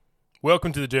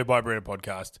Welcome to the Dirt Bike Breeder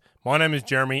podcast. My name is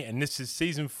Jeremy, and this is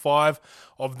season 5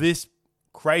 of this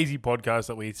crazy podcast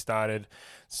that we started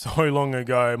so long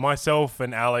ago. Myself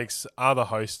and Alex are the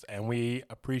hosts, and we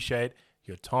appreciate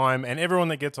your time. And everyone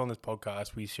that gets on this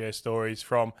podcast, we share stories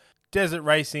from desert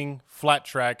racing, flat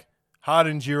track, hard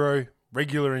enduro,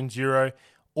 regular enduro,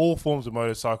 all forms of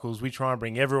motorcycles. We try and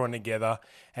bring everyone together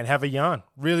and have a yarn.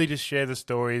 Really just share the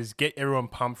stories, get everyone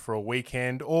pumped for a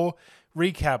weekend, or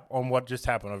recap on what just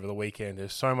happened over the weekend.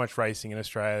 There's so much racing in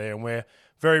Australia, and we're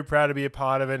very proud to be a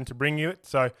part of it and to bring you it.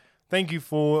 So thank you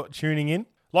for tuning in.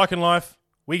 Like in life,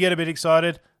 we get a bit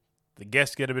excited. The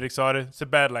guests get a bit excited. It's a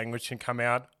bad language can come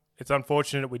out. It's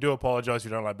unfortunate. We do apologize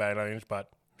if you don't like bad language, but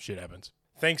shit happens.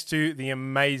 Thanks to the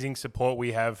amazing support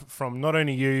we have from not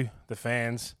only you, the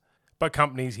fans, but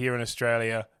companies here in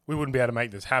Australia. We wouldn't be able to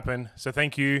make this happen. So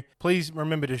thank you. Please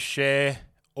remember to share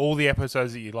all the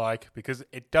episodes that you like, because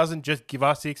it doesn't just give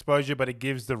us the exposure, but it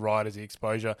gives the riders the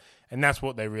exposure, and that's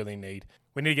what they really need.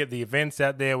 We need to get the events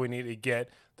out there, we need to get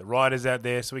the riders out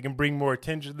there so we can bring more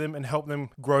attention to them and help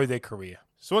them grow their career.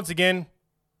 So once again,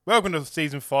 welcome to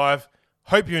season 5.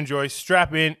 Hope you enjoy.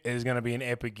 Strap in. It is going to be an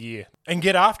epic year. And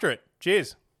get after it.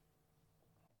 Cheers.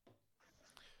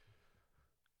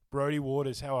 Brodie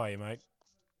Waters, how are you, mate?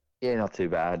 Yeah, not too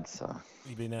bad. So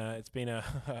you've been it's been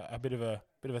a bit of a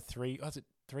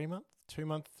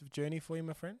 2-month journey for you,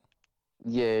 my friend?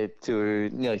 Yeah,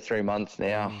 nearly 3 months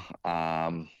now.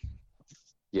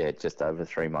 Yeah, just over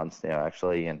 3 months now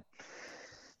actually, and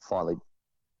finally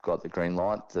got the green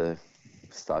light to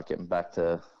start getting back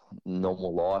to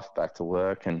normal life, back to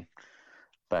work and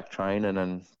back training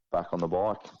and back on the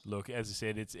bike. Look, as I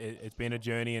said, it's been a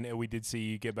journey, and we did see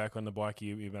you get back on the bike.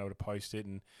 You've been able to post it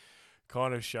and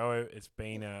kind of show it. It's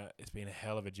been a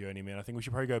hell of a journey, man. I think we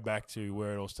should probably go back to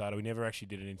where it all started. We never actually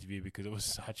did an interview because it was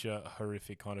such a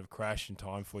horrific kind of crash in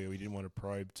time for you. We didn't want to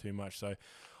probe too much. So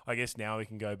I guess now we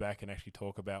can go back and actually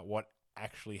talk about what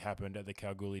actually happened at the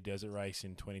Kalgoorlie Desert Race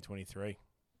in 2023.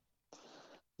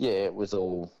 Yeah, it was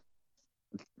all,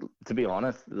 to be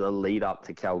honest, the lead up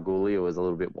to Kalgoorlie was a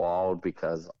little bit wild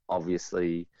because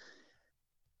obviously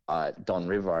Don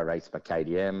River, I raced my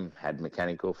KTM, had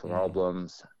mechanical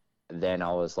problems. Then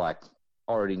I was like,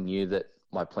 already knew that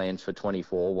my plans for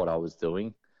 24, what I was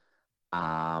doing.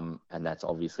 And that's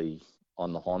obviously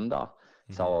on the Honda.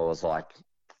 So I was like,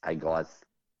 hey guys,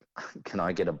 can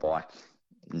I get a bike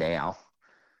now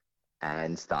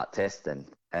and start testing?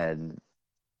 And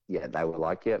yeah, they were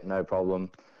like, yep, no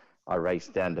problem. I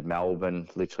raced down to Melbourne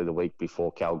literally the week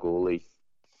before Kalgoorlie,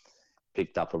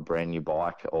 picked up a brand new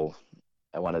bike or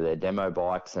one of their demo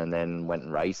bikes, and then went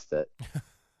and raced it.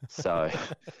 So,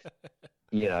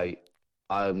 you know,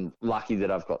 I'm lucky that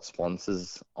I've got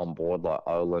sponsors on board like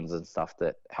Olin's and stuff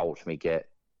that helped me get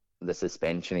the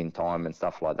suspension in time and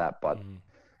stuff like that. But,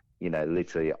 you know,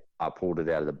 literally I pulled it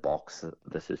out of the box,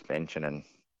 the suspension, and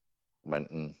went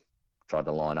and tried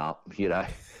to line up, you know,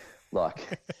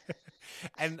 like...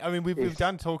 And I mean, we've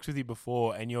done talks with you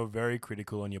before, and you're very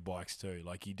critical on your bikes too.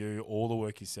 Like, you do all the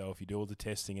work yourself, you do all the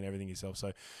testing and everything yourself.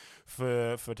 So,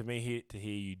 to hear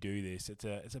you do this,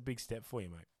 it's a big step for you,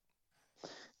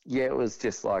 mate. Yeah, it was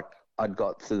just like I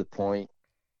got to the point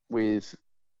with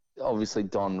obviously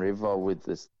Don River with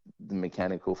the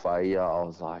mechanical failure. I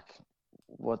was like,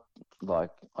 what?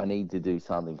 Like, I need to do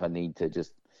something. I need to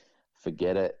just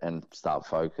forget it and start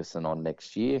focusing on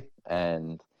next year.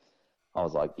 And I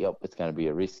was like, yep, it's going to be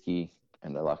a risky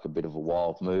and like a bit of a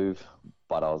wild move.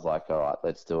 But I was like, all right,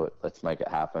 let's do it. Let's make it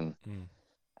happen.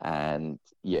 And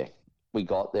yeah, we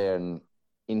got there. And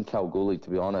in Kalgoorlie, to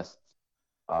be honest,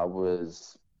 I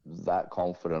was that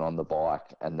confident on the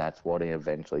bike. And that's what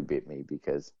eventually bit me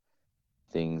because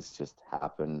things just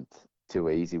happened too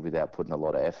easy without putting a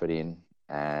lot of effort in.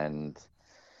 And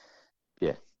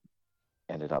yeah,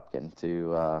 ended up getting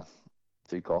too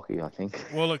cocky, I think.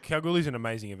 Well, look, Kalgoorlie's an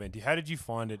amazing event. How did you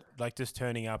find it? Like, just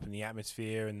turning up in the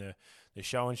atmosphere and the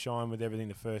show and shine with everything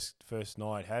the first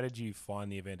night. How did you find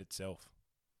the event itself?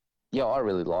 Yeah, I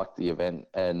really liked the event,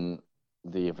 and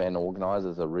the event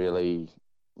organisers are really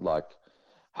like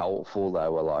helpful. They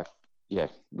were like, yeah,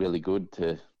 really good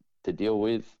to deal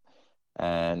with,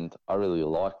 and I really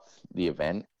liked the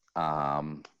event.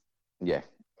 Yeah.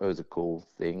 It was a cool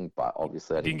thing, but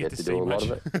obviously I didn't get to do a lot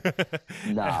of it.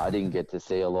 No, I didn't get to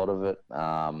see a lot of it.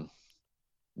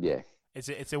 Yeah.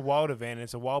 It's a wild event.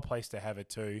 It's a wild place to have it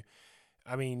too.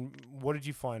 I mean, what did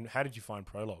you find? How did you find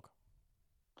Prologue?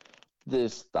 The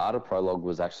start of Prologue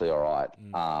was actually all right.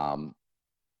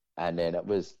 And then it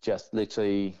was just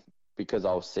literally because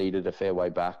I was seated a fair way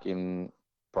back in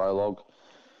Prologue,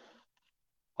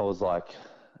 I was like,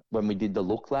 when we did the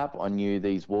look lap, I knew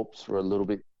these whoops were a little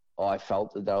bit I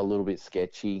felt that they were a little bit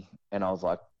sketchy, and I was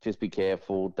like, just be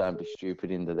careful, don't be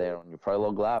stupid into there on your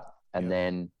prologue lap. And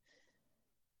then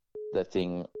the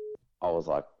thing, I was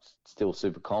like, still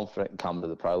super confident, come to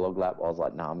the prologue lap. I was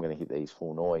like, no, I'm going to hit these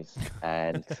full noise.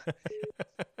 And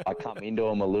I come into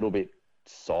them a little bit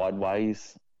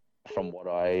sideways from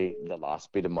the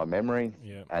last bit of my memory.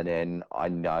 Yeah. And then I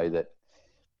know that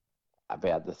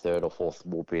about the third or fourth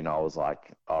whoop in, I was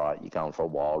like, all right, you're going for a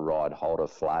wild ride, hold it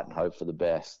flat and hope for the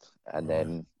best. And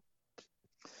then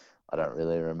I don't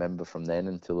really remember from then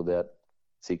until about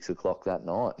 6 o'clock that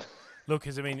night. Look,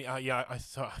 because I mean, I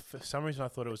thought for some reason I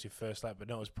thought it was your first lap, but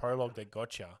no, it was prologue that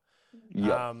got you.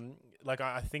 Yeah. Like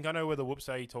I think I know where the whoops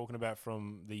are you talking about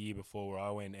from the year before where I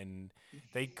went, and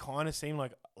they kind of seem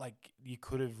like you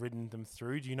could have ridden them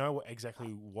through. Do you know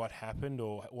exactly what happened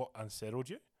or what unsettled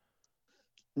you?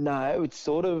 No, it's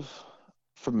sort of,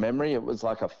 from memory, it was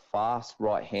like a fast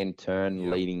right-hand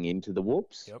turn leading into the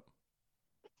whoops. Yep.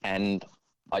 And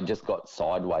I just got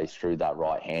sideways through that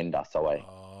right-hander. So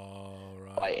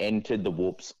I entered the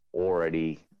whoops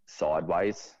already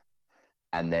sideways.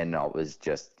 And then I was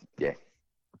just,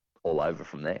 all over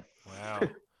from there. Wow.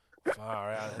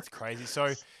 Far out. That's crazy.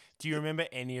 So do you remember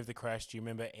any of the crash? Do you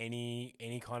remember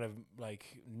any kind of like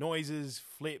noises,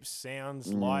 flips,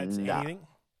 sounds, lights, anything?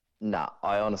 No,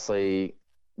 I honestly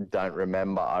don't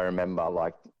remember. I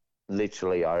remember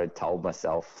literally I had told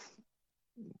myself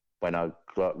when I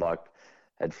got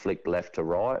had flicked left to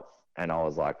right, and I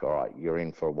was like, all right, you're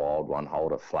in for a wild one,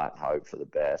 hold it flat and hope for the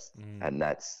best. And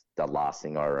that's the last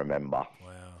thing I remember.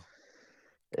 Wow.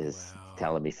 Is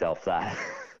telling myself that.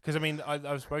 Because I mean,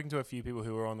 I've spoken to a few people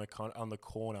who were on the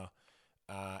corner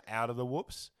out of the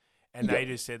whoops, and they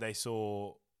just said they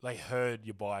heard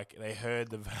your bike, they heard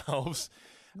the valves,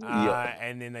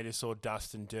 and then they just saw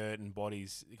dust and dirt and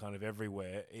bodies kind of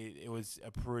everywhere. It was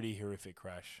a pretty horrific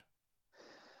crash.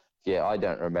 Yeah, I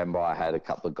don't remember. I had a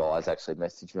couple of guys actually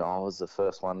message me. I was the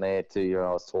first one there too.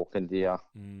 I was talking to you.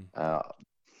 I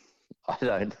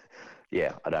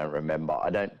don't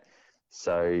remember.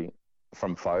 So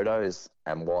from photos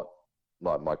and what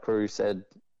my crew said,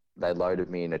 they loaded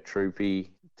me in a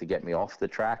troopy to get me off the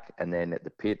track, and then at the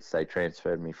pits they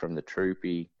transferred me from the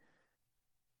troopy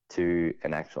to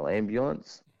an actual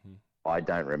ambulance. I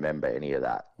don't remember any of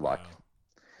that.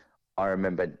 I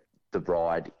remember the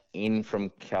ride in for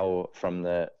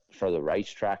the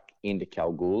racetrack into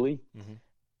Kalgoorlie,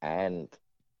 and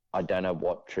I don't know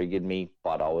what triggered me,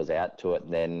 but I was out to it.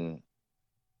 And then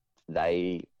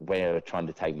they were trying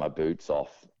to take my boots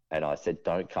off, and I said,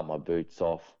 don't cut my boots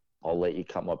off. I'll let you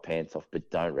cut my pants off,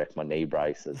 but don't wreck my knee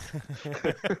braces.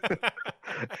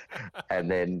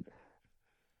 and then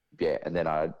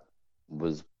I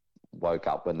woke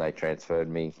up when they transferred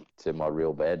me to my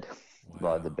real bed,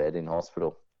 the bed in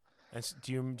hospital. And so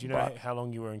do you know how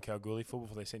long you were in Kalgoorlie for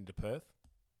before they sent you to Perth?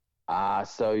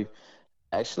 So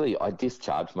actually I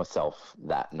discharged myself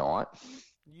that night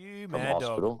from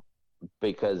hospital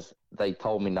because they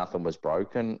told me nothing was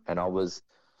broken, and I was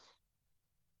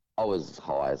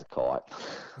high as a kite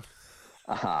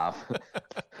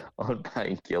on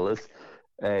painkillers,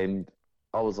 and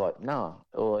I was like, no,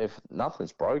 well, if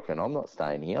nothing's broken, I'm not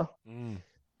staying here.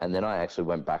 And then I actually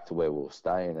went back to where we were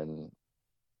staying, and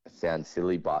it sounds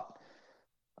silly, but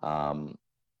I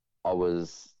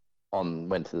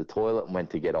went to the toilet and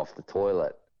went to get off the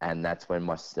toilet, and that's when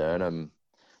my sternum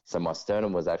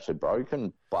was actually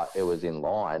broken, but it was in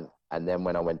line. And then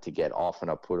when I went to get off and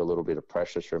I put a little bit of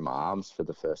pressure through my arms for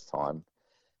the first time,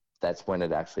 that's when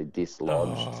it actually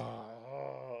dislodged.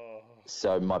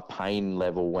 So my pain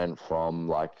level went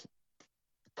from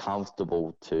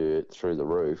comfortable to through the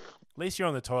roof. At least you're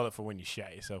on the toilet for when you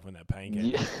shat yourself when that pain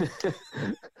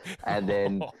came. And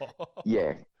then,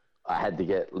 I had to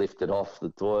get lifted off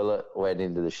the toilet, went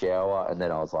into the shower, and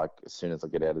then I was like, as soon as I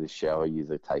get out of the shower,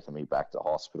 you're taking me back to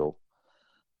hospital.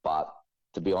 But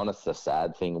to be honest, the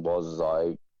sad thing was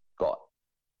I got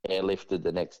airlifted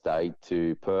the next day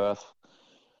to Perth,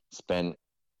 spent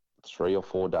 3 or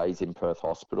 4 days in Perth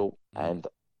hospital, and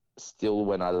still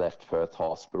when I left Perth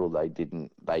hospital,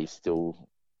 they still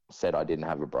said I didn't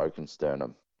have a broken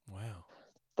sternum. Wow.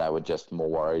 They were just more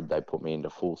worried. They put me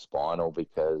into full spinal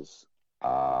because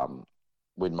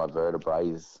with my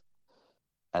vertebrae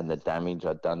and the damage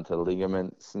I'd done to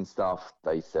ligaments and stuff,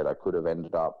 they said I could have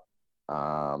ended up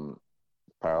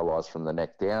paralyzed from the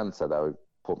neck down. So they would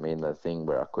put me in the thing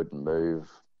where I couldn't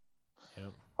move.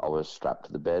 Yep. I was strapped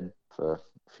to the bed for a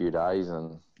few days,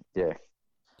 and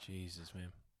Jesus,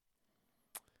 man.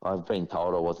 I've been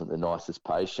told I wasn't the nicest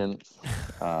patient,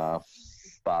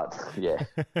 but yeah.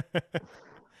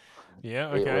 Yeah,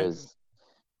 okay.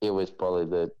 It was probably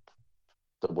the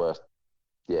worst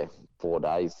yeah, 4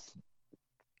 days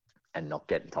and not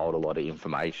getting told a lot of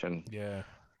information. Yeah,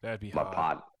 that'd be My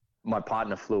hard. my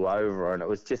partner flew over, and it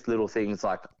was just little things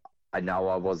like I know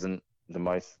I wasn't the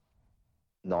most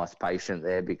nice patient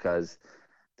there because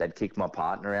they'd kick my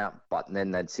partner out, but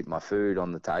then they'd sit my food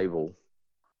on the table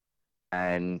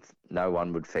and no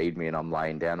one would feed me, and I'm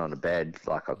laying down on a bed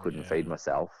like I couldn't feed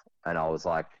myself. And I was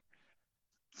like,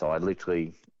 so I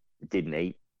literally didn't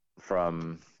eat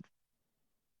from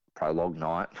prologue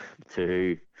night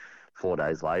to 4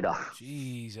 days later.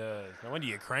 Jesus. No wonder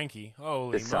you're cranky.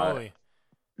 Holy So moly.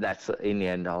 that's in the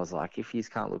end. I was like, if you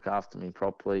can't look after me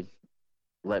properly,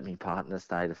 let me partner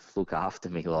stay to look after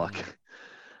me. Like,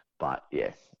 but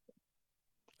yeah,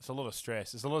 It's a lot of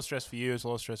stress. It's a lot of stress for you. It's a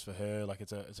lot of stress for her. Like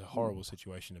it's a horrible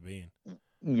situation to be in.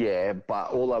 yeah. But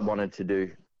all I wanted to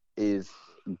do is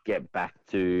get back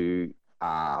to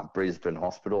Brisbane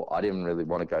Hospital. I didn't really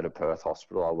want to go to Perth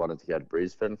Hospital. I wanted to go to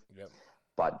Brisbane. Yep.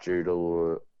 But due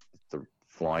to the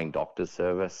flying doctor's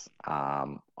service,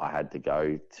 I had to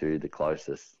go to the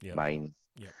closest main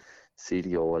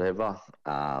city or whatever.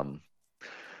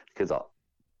 Because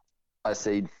I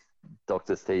see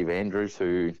Dr. Steve Andrews,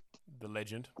 who the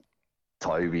legend,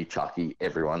 Toby, Chucky,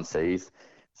 everyone sees.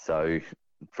 So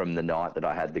from the night that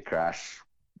I had the crash,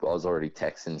 I was already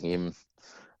texting him.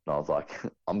 And I was like,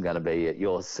 I'm going to be at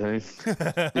yours soon.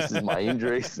 This is my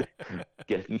injuries.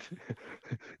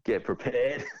 Get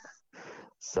prepared.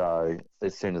 So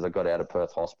as soon as I got out of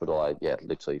Perth Hospital, I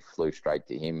literally flew straight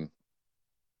to him.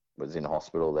 Was in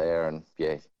hospital there, and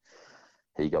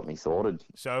he got me sorted.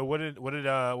 So what did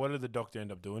the doctor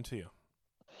end up doing to you?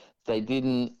 They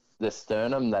didn't the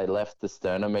sternum. They left the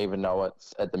sternum, even though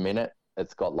it's at the minute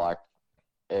it's got like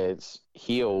it's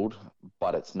healed,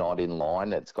 but it's not in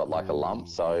line. It's got like a lump.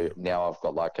 So now I've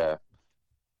got like a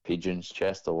pigeon's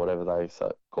chest or whatever they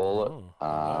call it.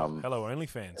 Hello,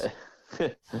 OnlyFans.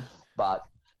 But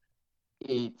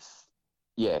it's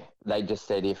they just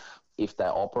said if they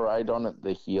operate on it,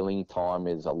 the healing time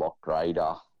is a lot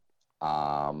greater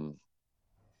than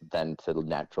to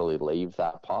naturally leave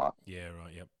that part. Yeah,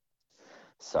 right, yep.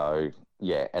 So,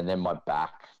 and then my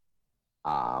back,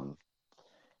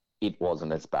 it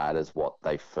wasn't as bad as what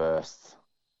they first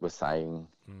were saying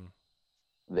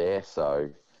there.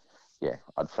 So,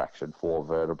 I'd fractured 4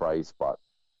 vertebrae, but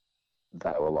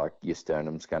they were like, your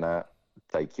sternum's going to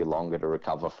take you longer to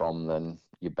recover from than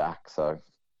your back. So,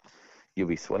 you'll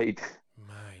be sweet.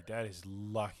 Mate, that is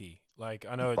lucky. Like,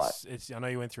 I know I know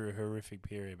you went through a horrific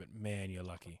period, but man, you're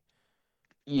lucky.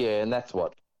 Yeah, and that's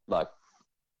what,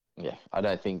 I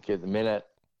don't think at the minute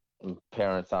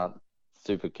parents aren't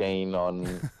super keen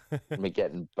on me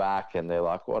getting back, and they're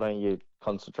like, why don't you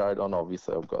concentrate on,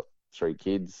 obviously I've got 3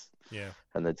 kids,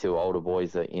 and the 2 older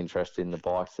boys are interested in the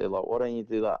bikes. They're like, why don't you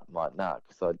do that? I'm like, nah,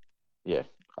 because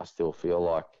I still feel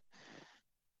like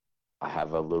I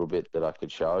have a little bit that I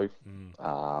could show.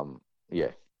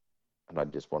 And I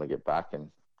just want to get back,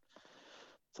 and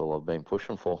that's all I've been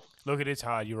pushing for. Look, it is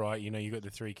hard. You're right. You know, you got the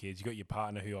 3 kids. You got your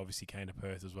partner who obviously came to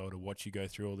Perth as well to watch you go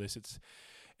through all this.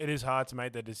 It is hard to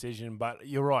make that decision, but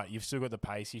you're right. You've still got the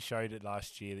pace. You showed it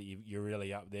last year that you're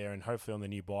really up there, and hopefully on the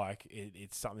new bike,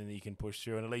 it's something that you can push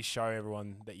through and at least show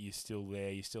everyone that you're still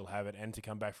there, you still have it, and to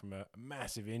come back from a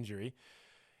massive injury,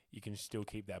 you can still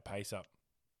keep that pace up.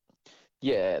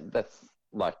 Yeah, that's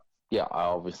I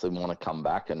obviously want to come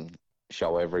back and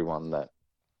show everyone that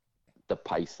the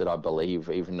pace that I believe,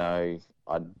 even though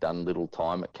I'd done little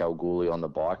time at Kalgoorlie on the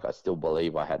bike, I still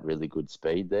believe I had really good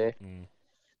speed there.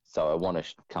 So I want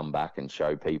to come back and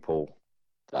show people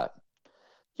that,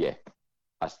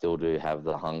 I still do have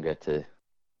the hunger to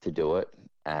do it,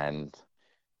 and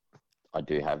I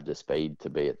do have the speed to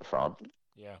be at the front.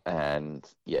 Yeah. And,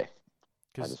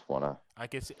 I just want to... I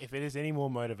guess if it is any more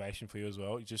motivation for you as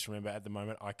well, just remember at the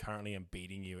moment, I currently am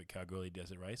beating you at Kalgoorlie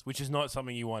Desert Race, which is not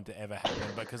something you want to ever happen,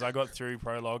 but because I got through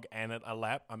prologue and at a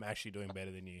lap, I'm actually doing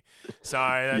better than you. So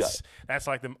that's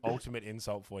like the ultimate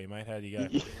insult for you, mate. How do you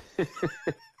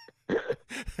go?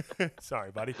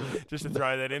 Sorry, buddy. Just to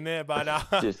throw that in there, but...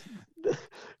 just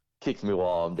kick me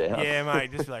while I'm down. Yeah,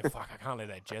 mate. Just be like, fuck, I can't let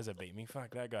that Jezza beat me.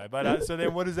 Fuck that guy. But so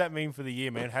then what does that mean for the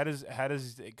year, man? How does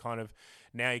it kind of,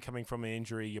 now you're coming from an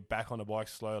injury, you're back on the bike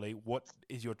slowly. What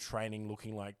is your training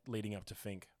looking like leading up to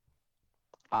Fink?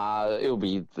 It'll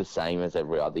be the same as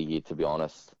every other year, to be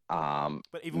honest. But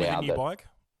even with a new bike?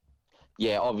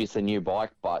 Yeah, obviously new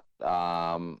bike, but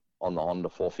on the Honda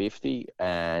 450.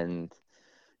 And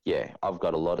I've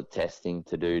got a lot of testing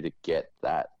to do to get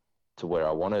that to where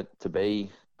I want it to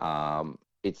be.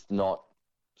 It's not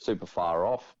super far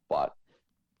off, but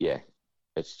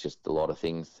it's just a lot of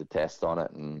things to test on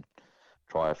it and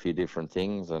try a few different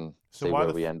things. And So see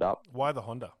where we end up. Why the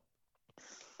Honda?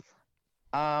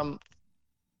 I've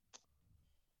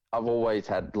always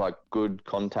had like good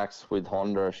contacts with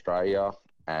Honda Australia,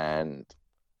 and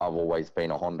I've always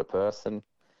been a Honda person.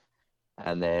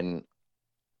 And then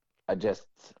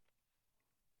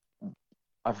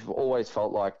I've always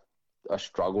felt like I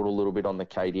struggled a little bit on the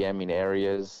KDM in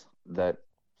areas that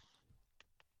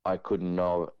I couldn't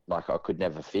know, like I could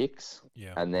never fix.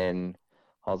 Yeah. And then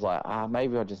I was like,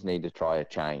 maybe I just need to try a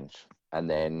change. And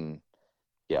then,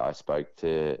 I spoke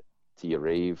to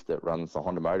Yariv that runs the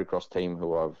Honda motocross team,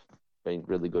 who I've been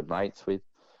really good mates with.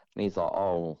 And he's like,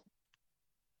 do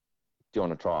you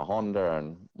want to try a Honda?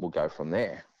 And we'll go from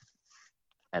there.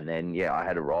 And then, I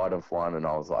had a ride of one, and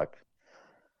I was like,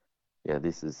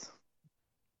 this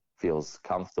feels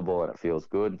comfortable and it feels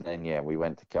good. And then, we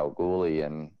went to Kalgoorlie,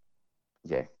 and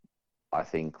I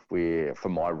think for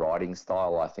my riding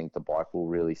style, I think the bike will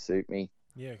really suit me.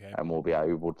 Yeah, okay. And we'll be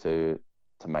able to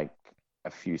make a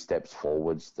few steps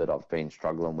forwards that I've been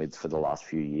struggling with for the last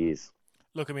few years.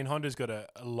 Look, I mean, Honda's got a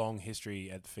long history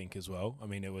at Fink as well. I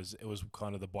mean, it was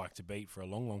kind of the bike to beat for a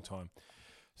long, long time.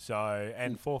 So,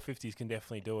 and 450s can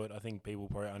definitely do it. I think people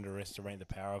probably underestimate the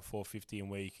power of 450 and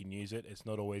where you can use it. It's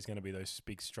not always going to be those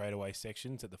big straightaway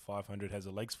sections that the 500 has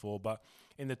the legs for, but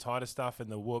in the tighter stuff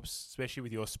and the whoops, especially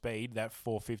with your speed, that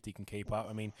 450 can keep up.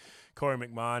 I mean, Corey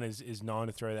McMahon is known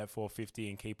to throw that 450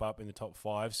 and keep up in the top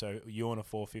 5, so you on a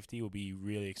 450 will be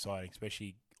really exciting,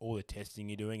 especially all the testing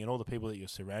you're doing and all the people that you're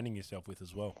surrounding yourself with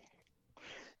as well.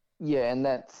 Yeah, and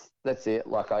that's it.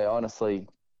 Like,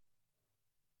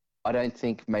 I don't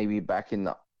think maybe back in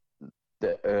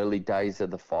the early days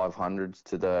of the 500s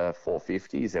to the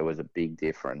 450s, there was a big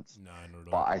difference. No, not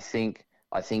at all. But I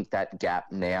think that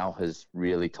gap now has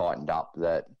really tightened up,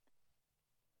 that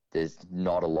there's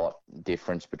not a lot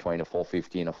difference between a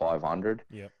 450 and a 500.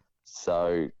 Yep.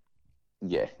 So,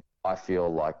 I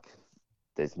feel like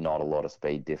there's not a lot of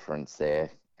speed difference there.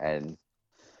 And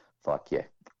it's like,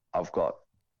 I've got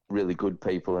really good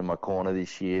people in my corner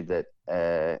this year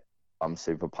that I'm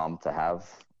super pumped to have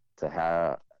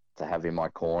in my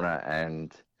corner.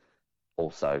 And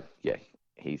also,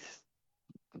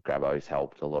 Grabo's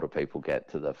helped a lot of people get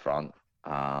to the front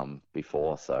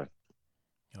before, so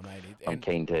I'm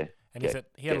keen to. And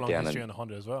he had a long history on the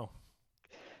Honda as well.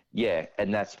 Yeah,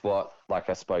 and that's what, like,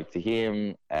 I spoke to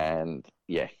him, and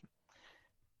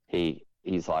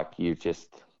he's like, you've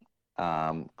just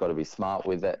got to be smart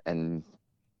with it and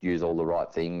use all the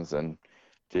right things and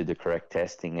do the correct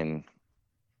testing,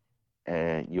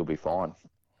 and you'll be fine.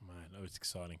 Man, it's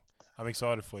exciting. I'm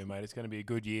excited for you, mate. It's going to be a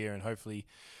good year, and hopefully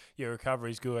your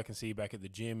recovery's good. I can see you back at the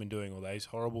gym and doing all those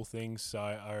horrible things, so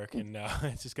I reckon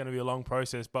it's just going to be a long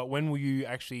process. But when will you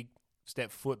actually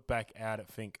step foot back out at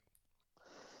Fink?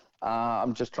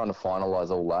 I'm just trying to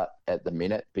finalise all that at the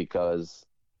minute, because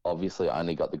obviously I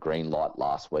only got the green light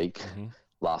last week,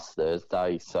 last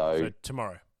Thursday. So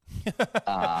tomorrow.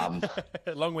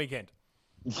 Long weekend.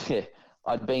 Yeah,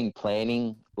 I'd been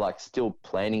still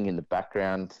planning in the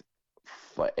background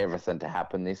for everything to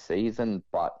happen this season,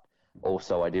 but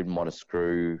also I didn't want to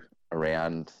screw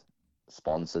around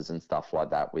sponsors and stuff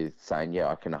like that with saying,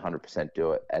 I can 100%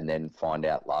 do it, and then find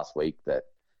out last week that,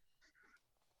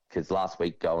 because last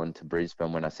week going to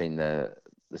Brisbane when I seen the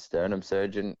sternum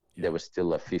surgeon, there was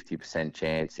still a 50%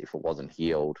 chance, if it wasn't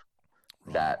healed,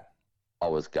 that I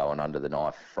was going under the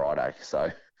knife Friday. So,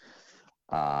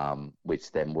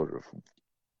 which then would have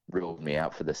ruled me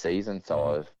out for the season.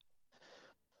 So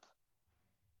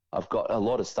I've got a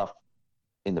lot of stuff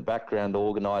in the background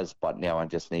organised, but now I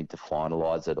just need to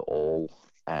finalise it all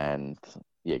and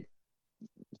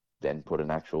then put an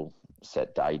actual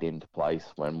set date into place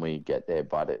when we get there.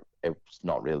 But it's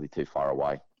not really too far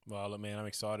away. Well, look, man, I'm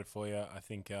excited for you. I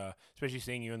think, especially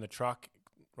seeing you in the truck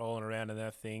rolling around in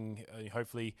that thing,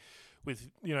 hopefully with,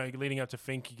 leading up to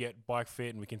Fink, you get bike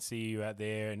fit and we can see you out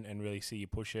there and really see you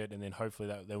push it. And then hopefully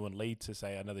that will lead to,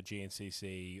 say, another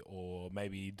GNCC or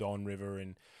maybe Don River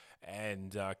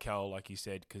and Cal, like you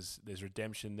said, because there's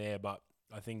redemption there. But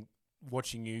I think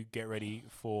watching you get ready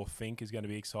for Fink is going to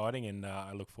be exciting, and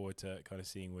I look forward to kind of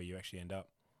seeing where you actually end up.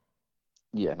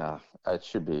 Yeah, no, it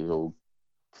should be all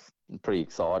pretty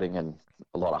exciting, and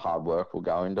a lot of hard work will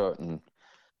go into it. And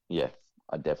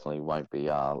I definitely won't be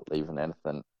leaving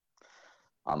anything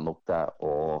unlooked at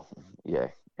or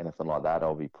anything like that.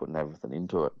 I'll be putting everything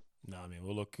into it. No, I mean,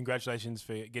 well, look, congratulations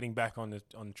for getting back on the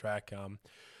track.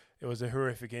 It was a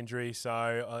horrific injury,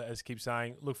 so as I keep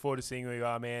saying, look forward to seeing where you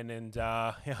are, man, and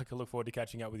I can look forward to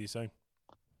catching up with you soon.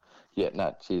 Yeah,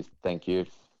 no, cheers. Thank you.